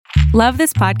Love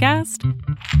this podcast?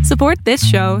 Support this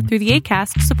show through the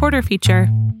Acast supporter feature.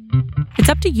 It's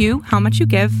up to you how much you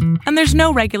give, and there's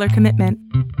no regular commitment.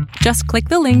 Just click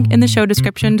the link in the show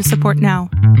description to support now.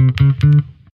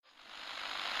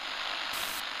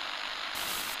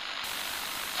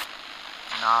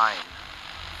 Nine,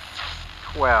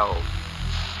 12,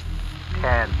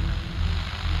 10,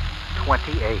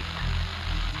 28,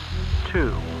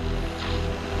 2,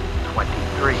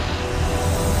 23.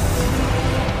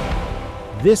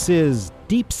 This is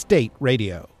Deep State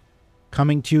Radio,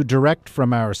 coming to you direct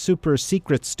from our super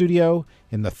secret studio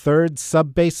in the third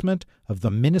sub-basement of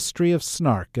the Ministry of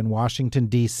Snark in Washington,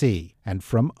 D.C., and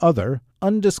from other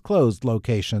undisclosed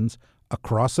locations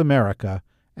across America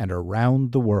and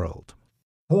around the world.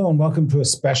 Hello and welcome to a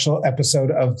special episode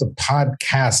of the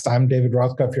podcast. I'm David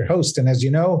Rothkopf, your host. And as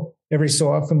you know, every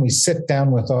so often we sit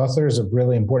down with authors of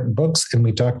really important books and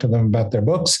we talk to them about their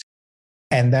books.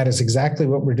 And that is exactly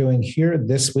what we're doing here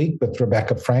this week with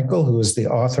Rebecca Frankel, who is the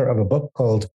author of a book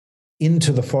called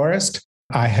Into the Forest.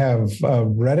 I have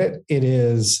read it. It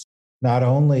is not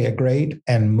only a great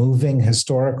and moving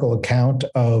historical account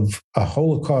of a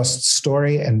Holocaust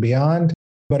story and beyond,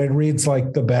 but it reads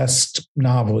like the best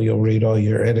novel you'll read all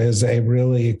year. It is a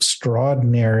really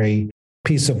extraordinary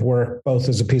piece of work, both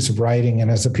as a piece of writing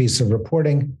and as a piece of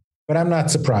reporting. But I'm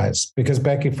not surprised because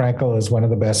Becky Frankel is one of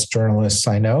the best journalists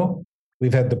I know.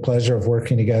 We've had the pleasure of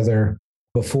working together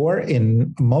before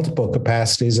in multiple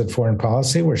capacities at Foreign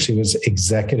Policy, where she was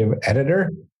executive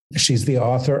editor. She's the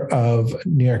author of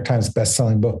New York Times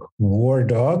bestselling book, War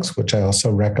Dogs, which I also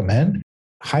recommend.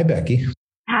 Hi, Becky.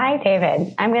 Hi,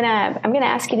 David. I'm gonna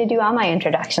ask you to do all my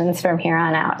introductions from here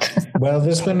on out. Well,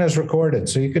 this one is recorded,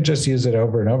 so you could just use it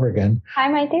over and over again. I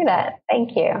might do that.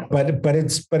 Thank you. But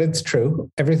it's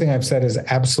true. Everything I've said is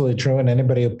absolutely true, and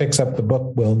anybody who picks up the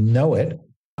book will know it.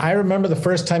 I remember the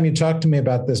first time you talked to me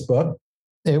about this book.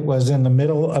 It was in the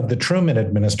middle of the Truman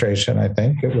administration, I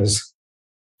think. It was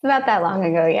about that long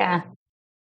ago, yeah.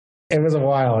 It was a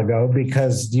while ago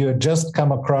because you had just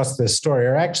come across this story,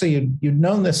 or actually you'd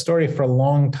known this story for a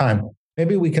long time.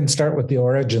 Maybe we can start with the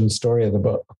origin story of the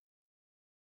book.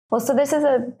 Well, so this is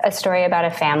a story about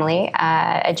a family,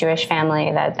 a Jewish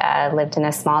family that lived in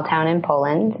a small town in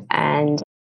Poland, and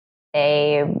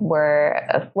they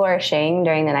were flourishing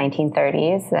during the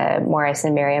 1930s. Morris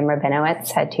and Miriam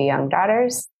Rabinowitz had two young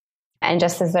daughters. And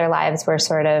just as their lives were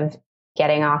sort of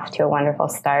getting off to a wonderful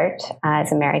start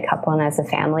as a married couple and as a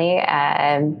family,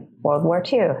 World War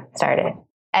II started.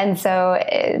 And so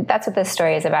that's what this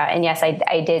story is about. And yes,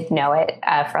 I did know it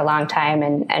for a long time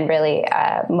and really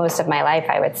most of my life,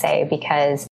 I would say,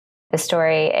 because the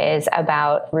story is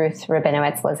about Ruth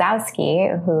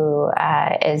Rabinowitz-Lazowski, who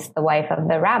is the wife of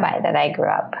the rabbi that I grew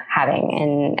up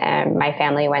having. And my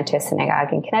family went to a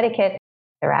synagogue in Connecticut.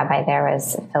 The rabbi there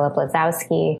was Philip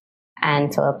Lazowski.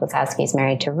 And Philip Lazowski is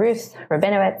married to Ruth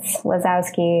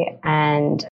Rabinowitz-Lazowski.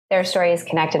 And their story is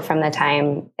connected from the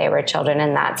time they were children.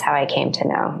 And that's how I came to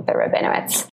know the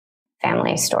Rabinowitz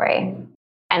family story.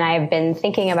 And I've been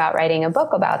thinking about writing a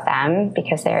book about them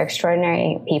because they're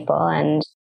extraordinary people and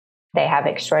they have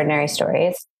extraordinary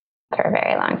stories for a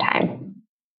very long time.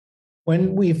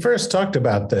 When we first talked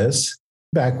about this,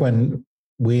 back when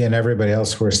we and everybody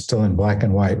else were still in black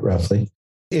and white, roughly,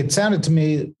 it sounded to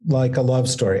me like a love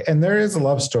story. And there is a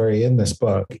love story in this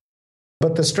book.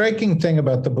 But the striking thing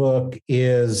about the book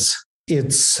is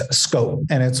its scope.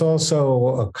 And it's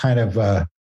also a kind of a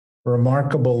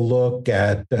remarkable look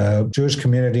at the Jewish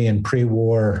community in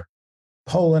pre-war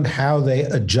Poland, how they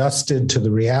adjusted to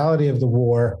the reality of the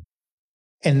war.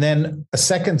 And then a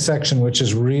second section, which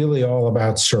is really all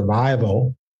about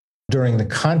survival during the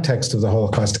context of the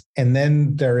Holocaust. And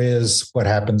then there is what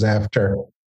happens after.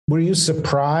 Were you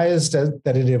surprised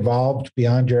that it evolved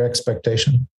beyond your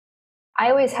expectation?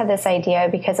 I always had this idea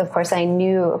because, of course, I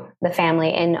knew the family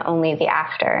in only the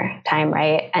after time,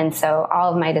 right? And so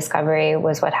all of my discovery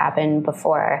was what happened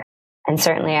before. And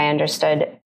certainly I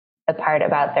understood the part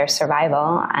about their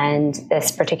survival. And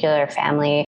this particular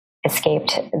family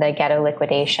escaped the ghetto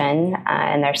liquidation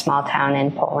in their small town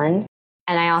in Poland.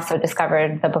 And I also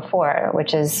discovered the before,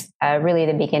 which is really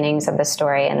the beginnings of the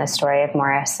story and the story of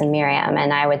Morris and Miriam.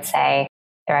 And I would say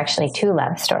there are actually two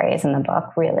love stories in the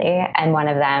book, really. And one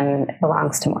of them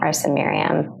belongs to Morris and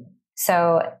Miriam.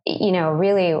 So,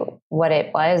 really what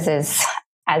it was is,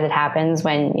 as it happens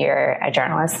when you're a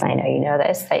journalist, and I know you know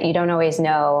this, that you don't always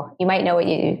know, you might know what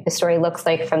the story looks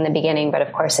like from the beginning, but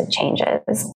of course it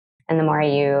changes. And the more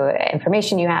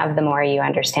information you have, the more you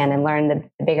understand and learn, the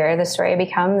bigger the story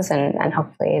becomes, and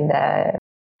hopefully the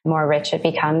more rich it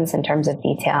becomes in terms of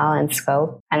detail and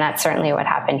scope. And that's certainly what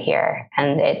happened here.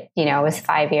 And it was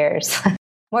 5 years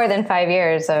more than 5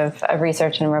 years of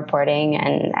research and reporting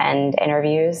and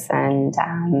interviews. And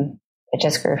it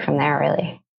just grew from there,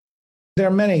 really. There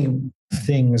are many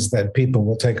things that people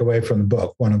will take away from the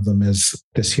book. One of them is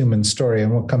this human story,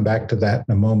 and we'll come back to that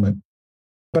in a moment.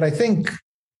 But I think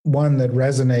one that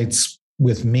resonates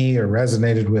with me or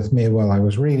resonated with me while I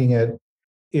was reading it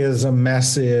is a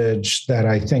message that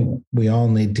I think we all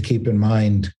need to keep in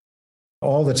mind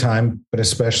all the time, but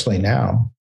especially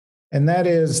now. And that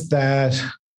is that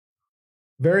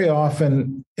very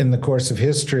often in the course of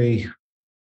history,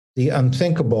 the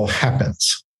unthinkable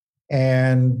happens.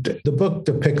 And the book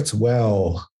depicts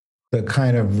well the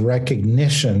kind of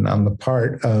recognition on the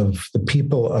part of the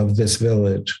people of this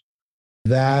village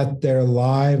that their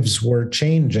lives were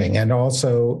changing, and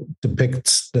also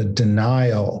depicts the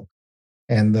denial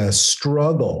and the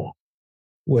struggle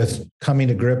with coming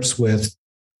to grips with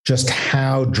just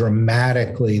how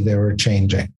dramatically they were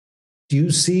changing. Do you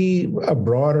see a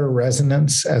broader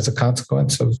resonance as a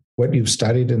consequence of what you've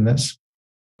studied in this?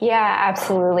 Yeah,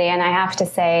 absolutely. And I have to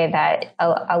say that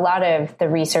a lot of the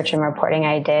research and reporting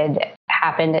I did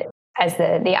happened as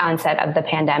the onset of the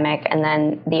pandemic, and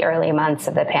then the early months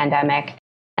of the pandemic,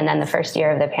 and then the first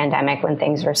year of the pandemic when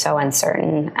things were so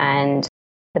uncertain and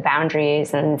the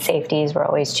boundaries and safeties were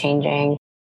always changing,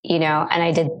 and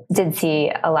I did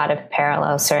see a lot of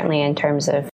parallels, certainly in terms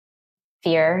of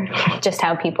fear, just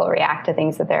how people react to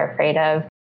things that they're afraid of,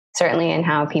 certainly in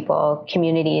how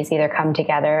communities either come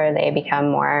together or they become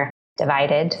more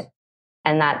divided.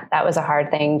 And that was a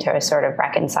hard thing to sort of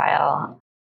reconcile.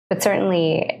 But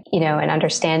certainly, in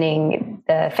understanding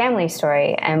the family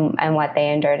story and what they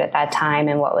endured at that time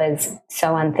and what was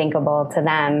so unthinkable to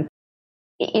them,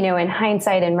 in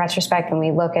hindsight, in retrospect, when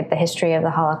we look at the history of the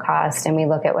Holocaust and we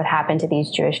look at what happened to these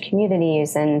Jewish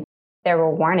communities, and there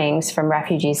were warnings from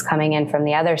refugees coming in from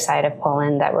the other side of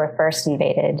Poland that were first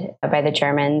invaded by the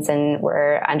Germans and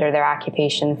were under their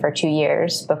occupation for 2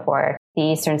 years before the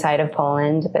eastern side of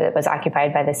Poland was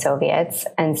occupied by the Soviets.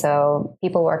 And so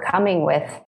people were coming with,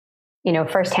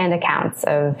 firsthand accounts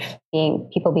of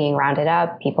people being rounded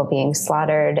up, people being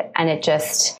slaughtered. And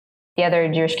the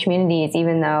other Jewish communities,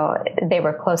 even though they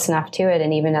were close enough to it,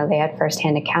 and even though they had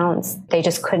firsthand accounts, they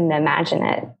just couldn't imagine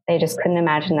it. They just couldn't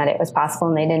imagine that it was possible,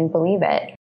 and they didn't believe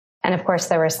it. And of course,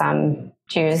 there were some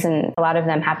Jews, and a lot of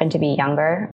them happened to be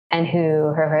younger, and who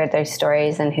heard those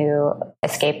stories and who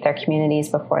escaped their communities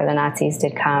before the Nazis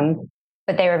did come.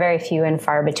 But they were very few and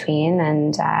far between,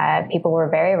 and people were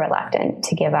very reluctant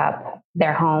to give up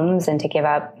their homes and to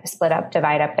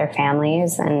divide up their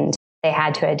families. And they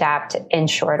had to adapt in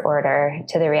short order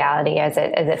to the reality as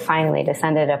it finally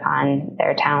descended upon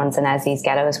their towns and as these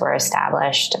ghettos were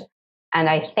established. And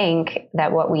I think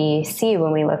that what we see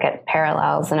when we look at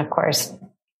parallels, and of course,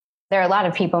 there are a lot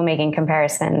of people making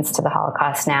comparisons to the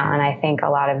Holocaust now, and I think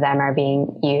a lot of them are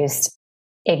being used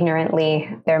ignorantly.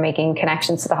 They're making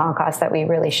connections to the Holocaust that we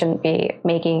really shouldn't be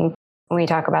making when we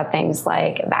talk about things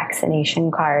like vaccination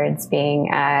cards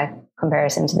being a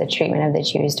comparison to the treatment of the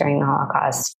Jews during the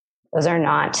Holocaust. Those are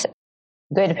not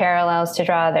good parallels to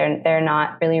draw. They're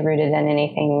not really rooted in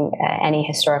any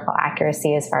historical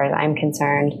accuracy as far as I'm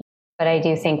concerned. But I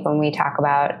do think when we talk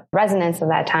about resonance of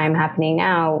that time happening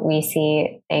now, we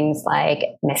see things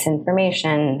like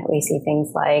misinformation. We see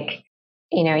things like,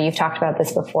 you've talked about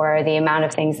this before, the amount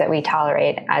of things that we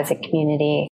tolerate as a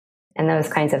community. And those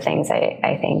kinds of things,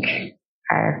 I think,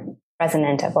 are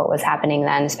resonant of what was happening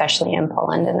then, especially in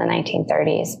Poland in the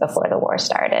 1930s before the war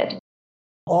started.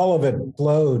 All of it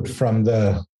flowed from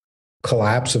the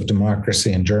collapse of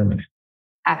democracy in Germany.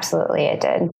 Absolutely, it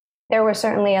did. There were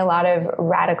certainly a lot of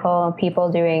radical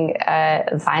people doing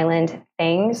violent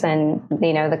things. And,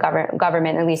 the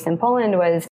government, at least in Poland,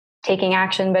 was taking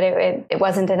action, but it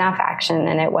wasn't enough action.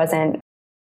 And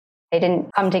they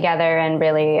didn't come together and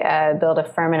really build a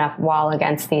firm enough wall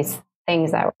against these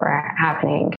things that were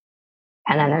happening.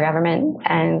 And then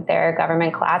their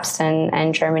government collapsed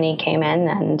and Germany came in,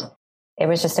 and it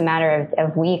was just a matter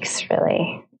of weeks,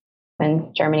 really,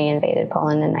 when Germany invaded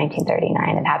Poland in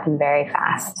 1939. It happened very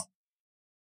fast.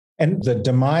 And the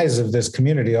demise of this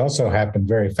community also happened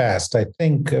very fast. I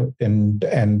think, I'm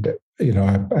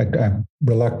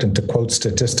reluctant to quote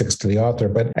statistics to the author,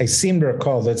 but I seem to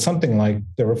recall that something like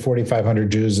there were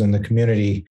 4,500 Jews in the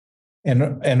community,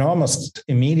 and almost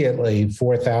immediately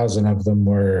 4,000 of them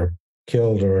were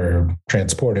killed or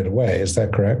transported away. Is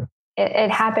that correct?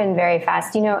 It happened very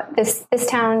fast. This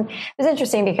town was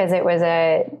interesting because it was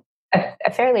a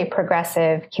fairly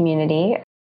progressive community,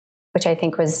 which I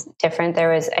think was different.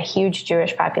 There was a huge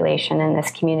Jewish population in this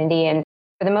community. And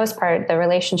for the most part, the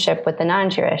relationship with the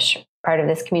non-Jewish part of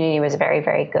this community was very,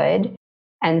 very good.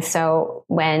 And so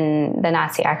when the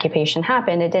Nazi occupation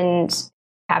happened, it didn't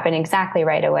happen exactly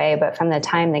right away, but from the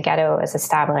time the ghetto was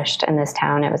established in this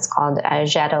town, it was called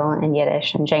Ghetto in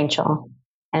Yiddish and Jęczal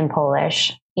in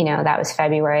Polish. That was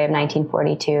February of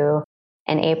 1942.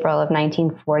 In April of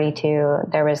 1942,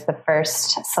 there was the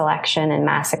first selection and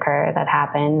massacre that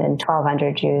happened, and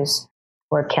 1,200 Jews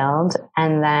were killed.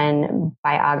 And then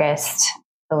by August,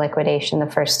 the liquidation, I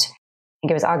think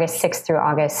it was August 6th through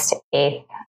August 8th,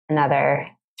 another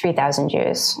 3,000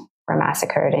 Jews were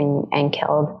massacred and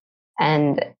killed.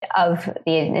 And of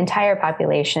the entire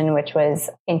population, which was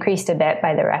increased a bit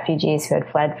by the refugees who had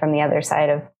fled from the other side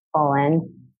of Poland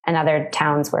and other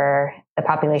towns where the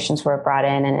populations were brought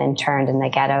in and interned in the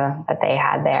ghetto that they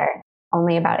had there,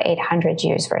 only about 800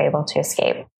 Jews were able to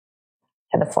escape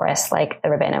to the forest like the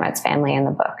Rabinowitz family in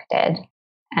the book did.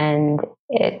 And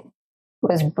it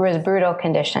was brutal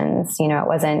conditions. It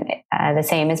wasn't the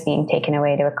same as being taken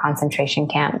away to a concentration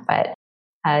camp, but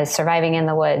surviving in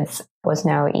the woods was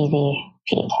no easy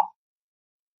feat.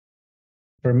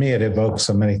 For me, it evokes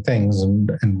so many things.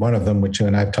 And one of them, which you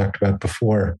and I've talked about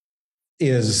before,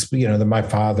 is, that my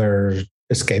father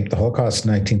escaped the Holocaust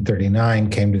in 1939,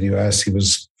 came to the U.S. He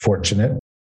was fortunate.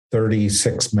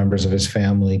 36 members of his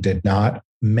family did not.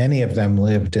 Many of them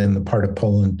lived in the part of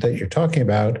Poland that you're talking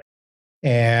about.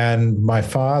 And my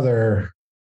father,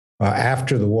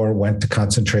 after the war, went to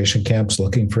concentration camps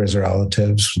looking for his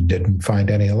relatives, didn't find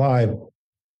any alive.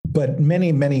 But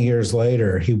many, many years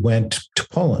later, he went to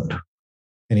Poland,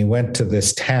 and he went to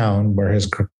this town where his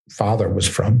father was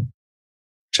from,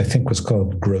 which I think was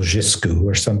called Grodzisku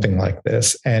or something like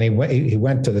this. And he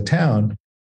went to the town,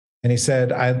 and he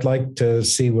said, "I'd like to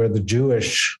see where the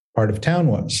Jewish part of town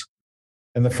was."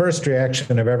 And the first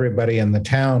reaction of everybody in the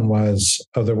town was,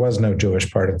 "Oh, there was no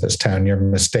Jewish part of this town. You're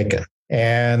mistaken."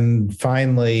 And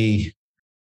finally,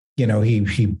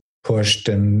 he pushed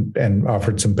and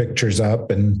offered some pictures up,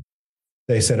 and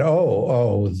they said,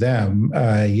 "Oh, them,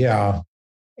 yeah."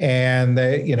 And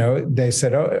they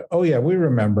said, "Oh, yeah, we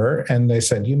remember." And they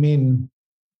said, "You mean?"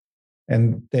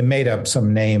 And they made up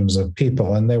some names of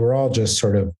people, and they were all just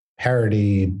sort of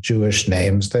parody Jewish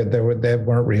names. They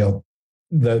weren't real.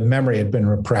 The memory had been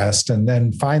repressed. And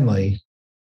then finally,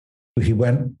 he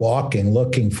went walking,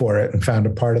 looking for it, and found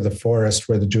a part of the forest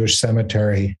where the Jewish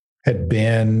cemetery had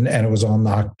been, and it was all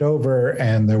knocked over,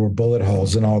 and there were bullet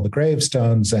holes in all the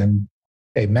gravestones, and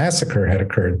a massacre had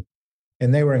occurred.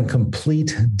 And they were in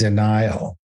complete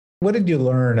denial. What did you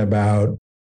learn about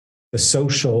the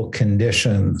social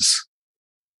conditions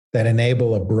that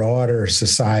enable a broader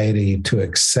society to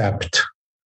accept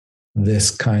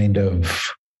this kind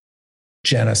of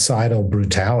genocidal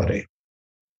brutality?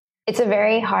 It's a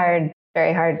very hard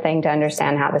thing to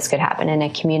understand how this could happen in a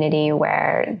community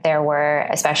where there were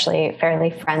especially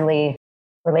fairly friendly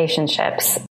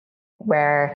relationships,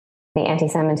 where the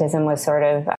anti-Semitism was sort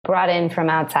of brought in from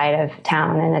outside of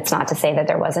town. And it's not to say that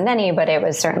there wasn't any, but it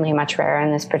was certainly much rarer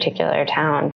in this particular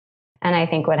town. And I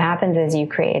think what happens is you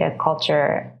create a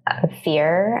culture of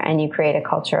fear, and you create a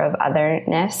culture of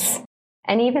otherness.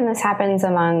 And even this happens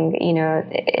among,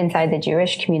 inside the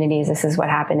Jewish communities. This is what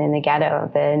happened in the ghetto.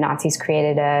 The Nazis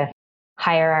created a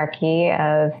hierarchy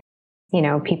of,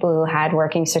 people who had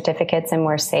working certificates and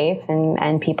were safe,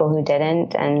 and people who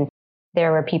didn't. And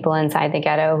there were people inside the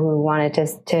ghetto who wanted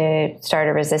to start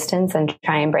a resistance and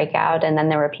try and break out. And then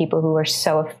there were people who were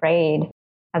so afraid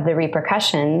of the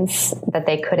repercussions that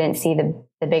they couldn't see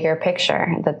the bigger picture,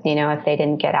 that, if they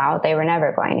didn't get out, they were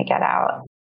never going to get out.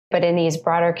 But in these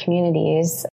broader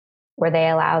communities where they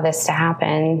allow this to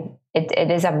happen, it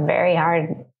is a very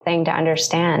hard thing to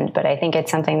understand. But I think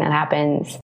it's something that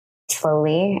happens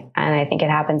slowly, and I think it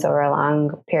happens over a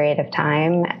long period of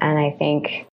time. And I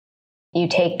think you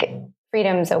take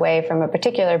freedoms away from a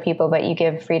particular people, but you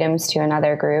give freedoms to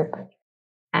another group,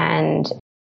 and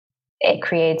it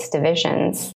creates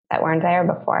divisions that weren't there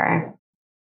before.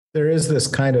 There is this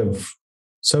kind of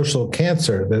social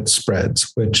cancer that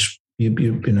spreads, which you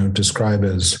describe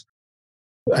as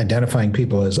identifying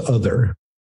people as other,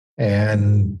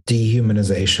 and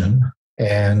dehumanization,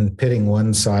 and pitting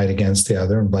one side against the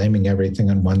other, and blaming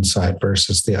everything on one side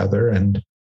versus the other. And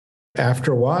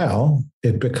after a while,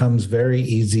 it becomes very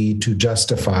easy to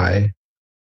justify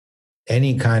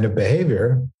any kind of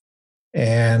behavior.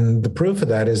 And the proof of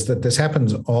that is that this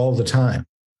happens all the time.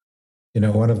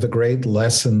 One of the great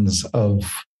lessons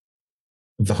of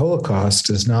the Holocaust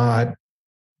is not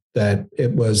that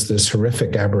it was this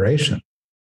horrific aberration,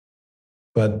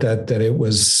 but that it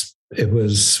was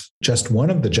just one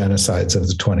of the genocides of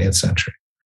the 20th century.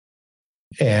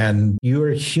 And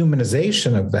your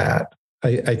humanization of that,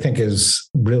 I think, is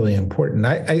really important.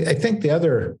 I think the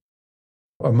other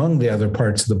among the other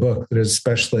parts of the book that is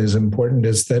especially as important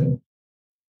is that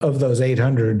of those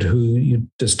 800 who you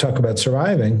just talk about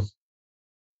surviving,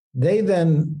 they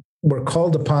then were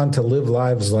called upon to live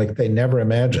lives like they never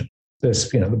imagined.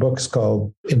 The book's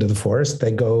called Into the Forest.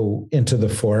 They go into the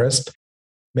forest.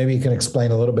 Maybe you can explain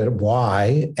a little bit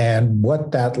why and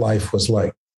what that life was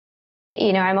like.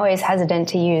 I'm always hesitant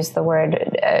to use the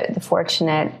word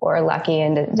fortunate or lucky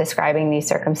in describing these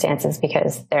circumstances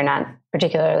because they're not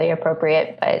particularly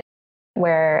appropriate. But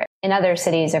where in other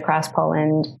cities across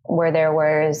Poland, where there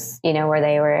was, where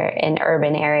they were in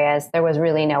urban areas, there was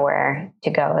really nowhere to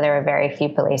go. There were very few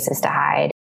places to hide.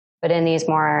 But in these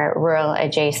more rural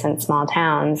adjacent small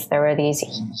towns, there were these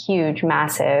huge,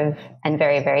 massive, and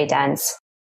very, very dense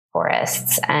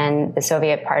forests. And the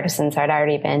Soviet partisans had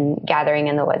already been gathering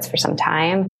in the woods for some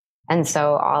time. And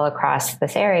so all across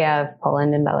this area of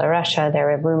Poland and Belarusia, there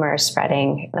were rumors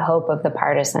spreading the hope of the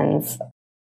partisans,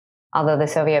 although the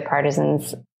Soviet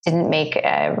partisans didn't make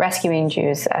rescuing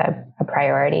Jews a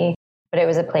priority, but it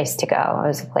was a place to go. It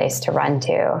was a place to run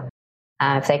to.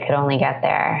 If they could only get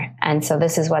there. And so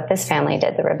this is what this family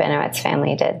did, the Rabinowitz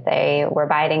family did. They were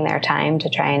biding their time to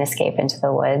try and escape into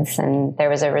the woods. And there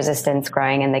was a resistance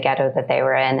growing in the ghetto that they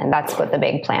were in. And that's what the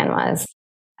big plan was.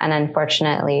 And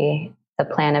unfortunately, the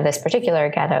plan of this particular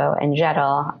ghetto in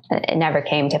Zhetel, it never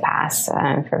came to pass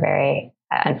for very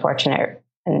unfortunate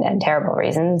and terrible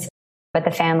reasons. But the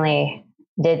family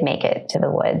did make it to the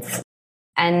woods.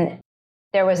 And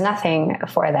there was nothing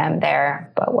for them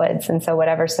there but woods. And so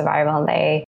whatever survival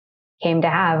they came to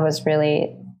have was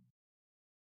really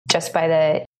just by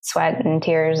the sweat and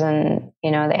tears. And,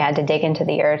 they had to dig into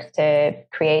the earth to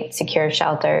create secure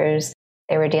shelters.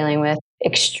 They were dealing with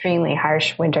extremely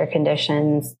harsh winter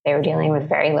conditions. They were dealing with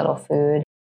very little food.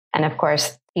 And of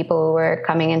course, people were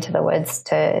coming into the woods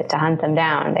to hunt them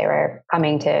down. They were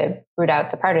coming to root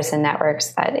out the partisan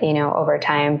networks that, over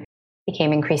time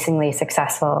became increasingly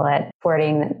successful at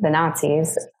thwarting the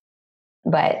Nazis,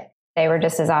 but they were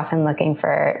just as often looking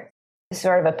for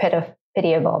sort of a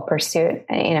pitiable pursuit.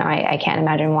 I can't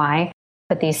imagine why,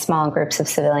 but these small groups of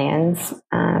civilians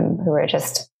who were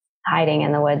just hiding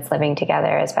in the woods, living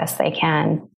together as best they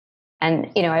can.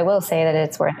 And, I will say that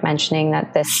it's worth mentioning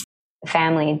that this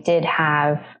family did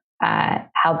have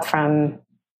help from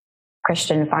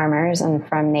Christian farmers and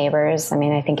from neighbors.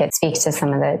 I think it speaks to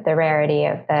some of the rarity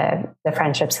of the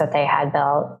friendships that they had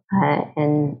built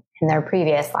in their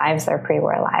previous lives, their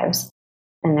pre-war lives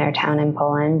in their town in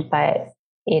Poland. But,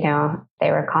 they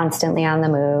were constantly on the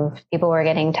move. People were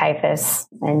getting typhus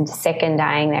and sick and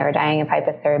dying. They were dying of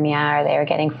hypothermia, or they were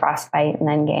getting frostbite and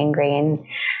then gangrene.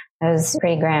 It was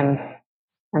pretty grim.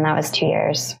 And that was 2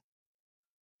 years.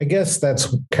 I guess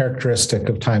that's characteristic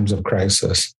of times of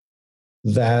crisis,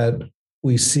 that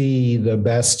we see the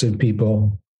best of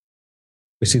people,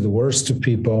 we see the worst of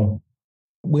people.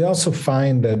 We also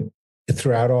find that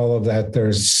throughout all of that,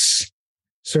 there's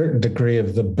a certain degree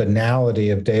of the banality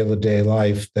of day-to-day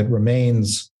life that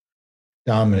remains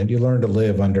dominant. You learn to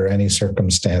live under any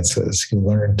circumstances. You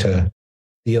learn to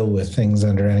deal with things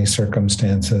under any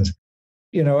circumstances.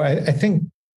 I think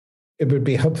it would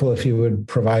be helpful if you would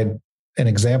provide an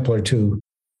example or two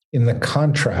in the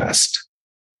contrast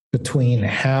between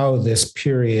how this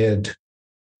period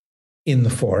in the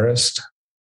forest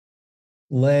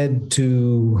led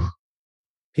to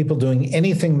people doing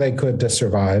anything they could to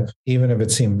survive, even if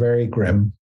it seemed very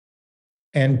grim,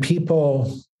 and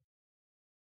people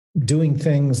doing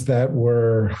things that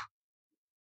were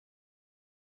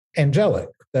angelic,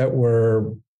 that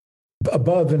were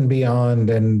above and beyond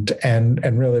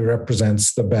and really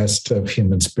represents the best of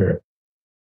human spirit.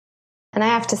 And I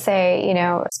have to say,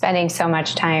 spending so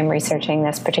much time researching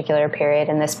this particular period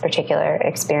and this particular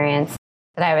experience,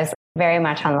 that I was very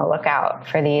much on the lookout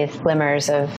for these glimmers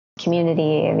of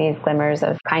community, these glimmers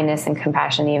of kindness and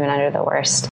compassion, even under the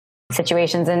worst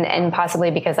situations. And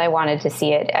possibly because I wanted to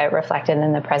see it reflected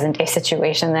in the present day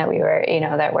situation that we're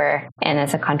in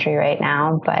as a country right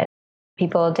now. But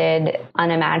people did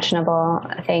unimaginable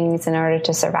things in order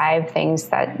to survive, things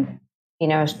that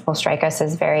will strike us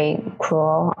as very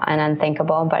cruel and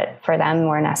unthinkable, but for them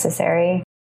were necessary.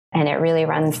 And it really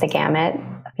runs the gamut.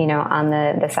 On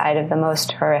the side of the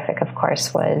most horrific, of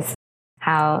course, was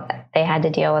how they had to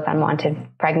deal with unwanted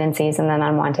pregnancies and then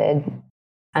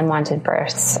unwanted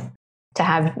births. To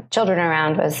have children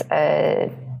around was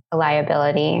a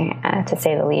liability, to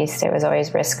say the least. It was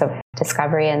always risk of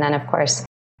discovery. And then, of course,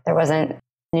 there wasn't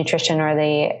nutrition or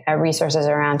the resources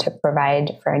around to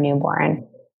provide for a newborn.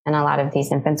 And a lot of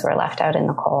these infants were left out in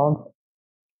the cold.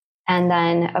 And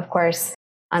then, of course,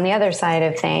 on the other side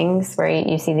of things, where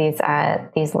you see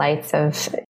these lights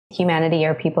of, humanity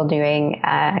or people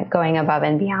going above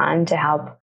and beyond to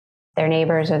help their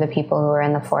neighbors or the people who were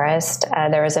in the forest.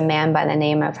 There was a man by the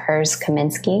name of Herz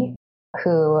Kaminsky,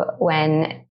 who,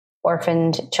 when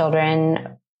orphaned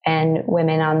children and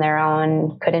women on their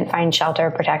own couldn't find shelter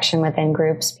or protection within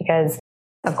groups, because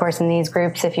of course in these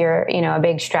groups, if you're, a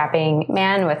big strapping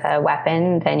man with a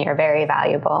weapon, then you're very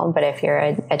valuable. But if you're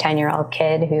a 10-year-old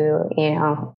kid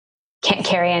who, can't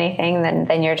carry anything,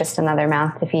 then you're just another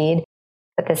mouth to feed.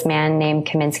 But this man named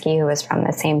Kaminsky, who was from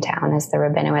the same town as the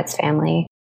Rabinowitz family,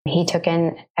 he took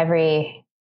in every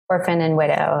orphan and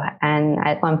widow, and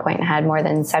at one point had more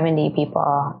than 70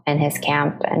 people in his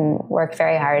camp, and worked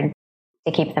very hard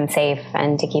to keep them safe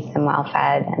and to keep them well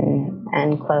fed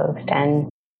and clothed. And,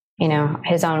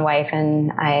 his own wife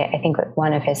and I think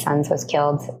one of his sons was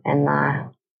killed in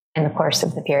the course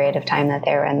of the period of time that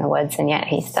they were in the woods. And yet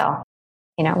he still,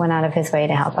 went out of his way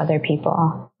to help other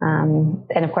people. And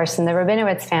of course, in the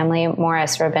Rabinowitz family,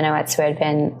 Morris Rabinowitz, who had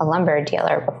been a lumber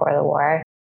dealer before the war,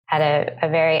 had a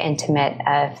very intimate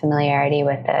familiarity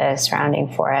with the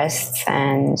surrounding forests,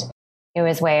 and knew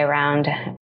his way around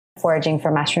foraging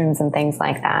for mushrooms and things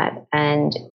like that.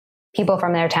 And people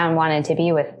from their town wanted to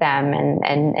be with them.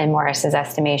 And in Morris's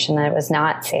estimation, that it was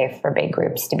not safe for big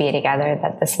groups to be together,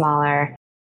 that the smaller,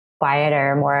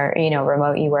 quieter, more,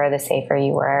 remote you were, the safer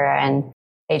you were. And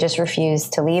they just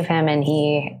refused to leave him. And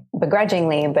he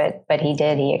begrudgingly, but he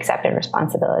did, he accepted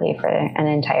responsibility for an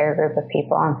entire group of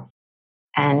people.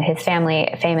 And his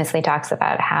family famously talks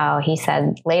about how he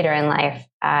said later in life,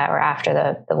 or after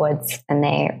the woods, and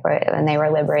they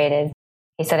were liberated,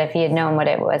 he said if he had known what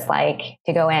it was like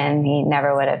to go in, he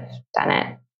never would have done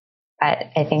it. But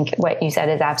I think what you said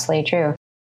is absolutely true.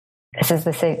 This is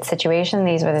the situation.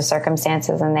 These were the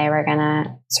circumstances, and they were going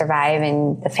to survive,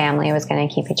 and the family was going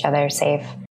to keep each other safe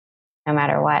no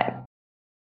matter what.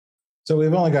 So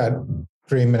we've only got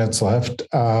 3 minutes left.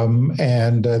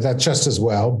 And that's just as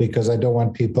well, because I don't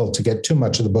want people to get too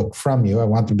much of the book from you. I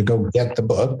want them to go get the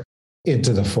book,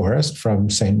 Into the Forest, from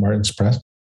St. Martin's Press.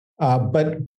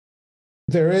 But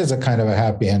there is a kind of a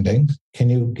happy ending. Can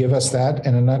you give us that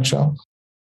in a nutshell?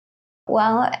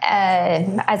 Well,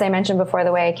 as I mentioned before,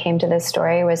 the way I came to this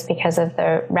story was because of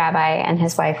the rabbi and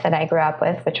his wife that I grew up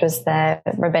with, which was the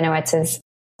Rabinowitz's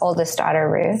oldest daughter,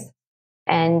 Ruth.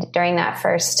 And during that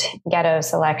first ghetto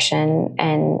selection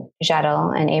in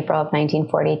Shtetl in April of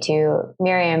 1942,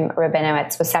 Miriam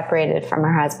Rabinowitz was separated from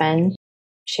her husband.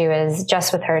 She was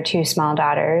just with her 2 small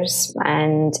daughters,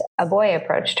 and a boy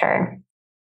approached her.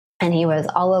 And he was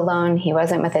all alone. He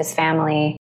wasn't with his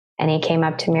family. And he came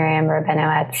up to Miriam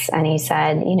Rabinowitz and he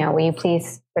said, will you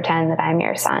please pretend that I'm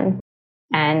your son?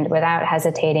 And without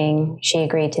hesitating, she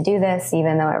agreed to do this,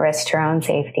 even though it risked her own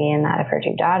safety and that of her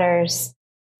 2 daughters.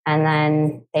 And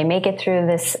then they make it through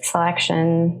this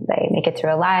selection. They make it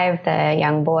through alive. The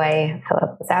young boy,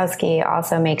 Philip Lazowski,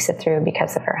 also makes it through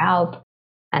because of her help.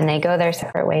 And they go their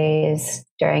separate ways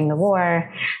during the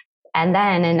war. And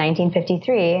then in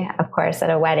 1953, of course, at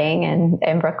a wedding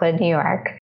in Brooklyn, New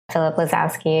York, Philip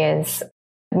Lazowski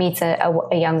meets a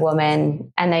young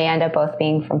woman, and they end up both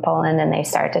being from Poland, and they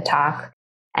start to talk.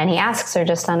 And he asks her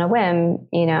just on a whim,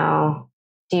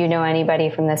 do you know anybody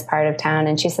from this part of town?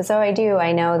 And she says, oh, I do.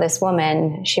 I know this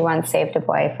woman. She once saved a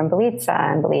boy from Belitsa,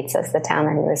 and Belitsa is the town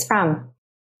that he was from.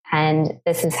 And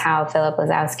this is how Philip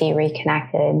Lazowski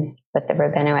reconnected with the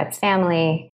Rabinowitz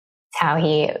family. It's how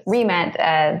he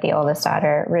re-met the oldest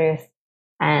daughter, Ruth.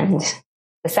 And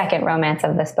the second romance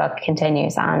of this book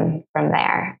continues on from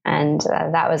there. And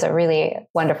that was a really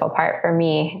wonderful part for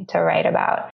me to write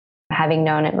about, having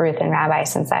known Ruth and Rabbi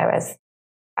since I was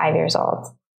 5 years old.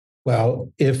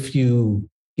 Well, if you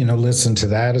listen to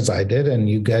that as I did, and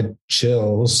you get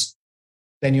chills,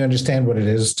 then you understand what it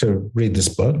is to read this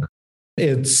book.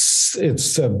 It's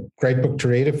a great book to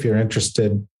read if you're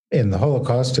interested in the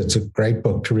Holocaust. It's a great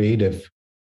book to read if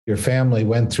your family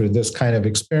went through this kind of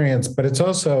experience, but it's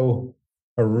also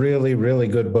a really, really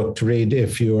good book to read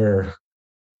if you're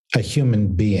a human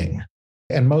being.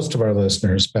 And most of our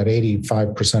listeners, about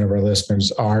 85% of our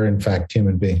listeners, are in fact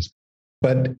human beings.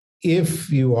 But if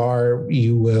you are,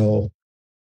 you will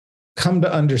come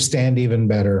to understand even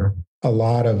better a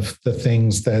lot of the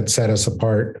things that set us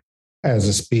apart as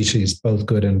a species, both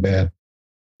good and bad.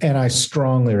 And I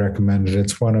strongly recommend it.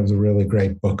 It's one of the really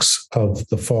great books of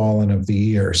the fall and of the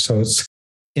year. So it's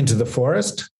Into the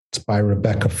Forest. It's by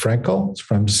Rebecca Frankel. It's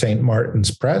from St.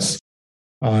 Martin's Press.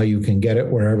 You can get it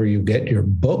wherever you get your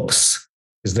books.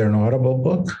 Is there an Audible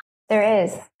book? There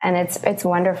is, and it's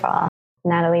wonderful.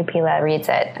 Natalie Pila reads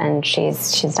it, and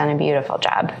she's done a beautiful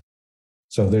job.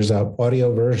 So there's an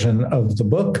audio version of the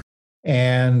book.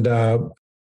 And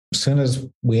as soon as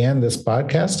we end this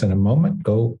podcast in a moment,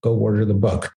 go order the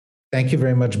book. Thank you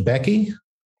very much, Becky.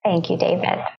 Thank you,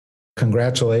 David.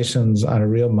 Congratulations on a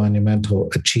real monumental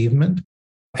achievement.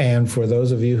 And for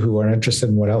those of you who are interested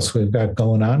in what else we've got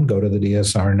going on, go to the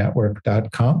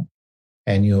dsrnetwork.com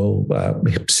and you'll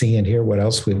see and hear what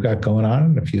else we've got going on.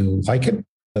 And if you like it,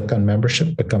 click on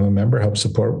membership, become a member, help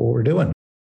support what we're doing.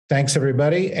 Thanks,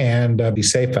 everybody, and be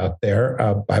safe out there.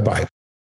 Bye-bye.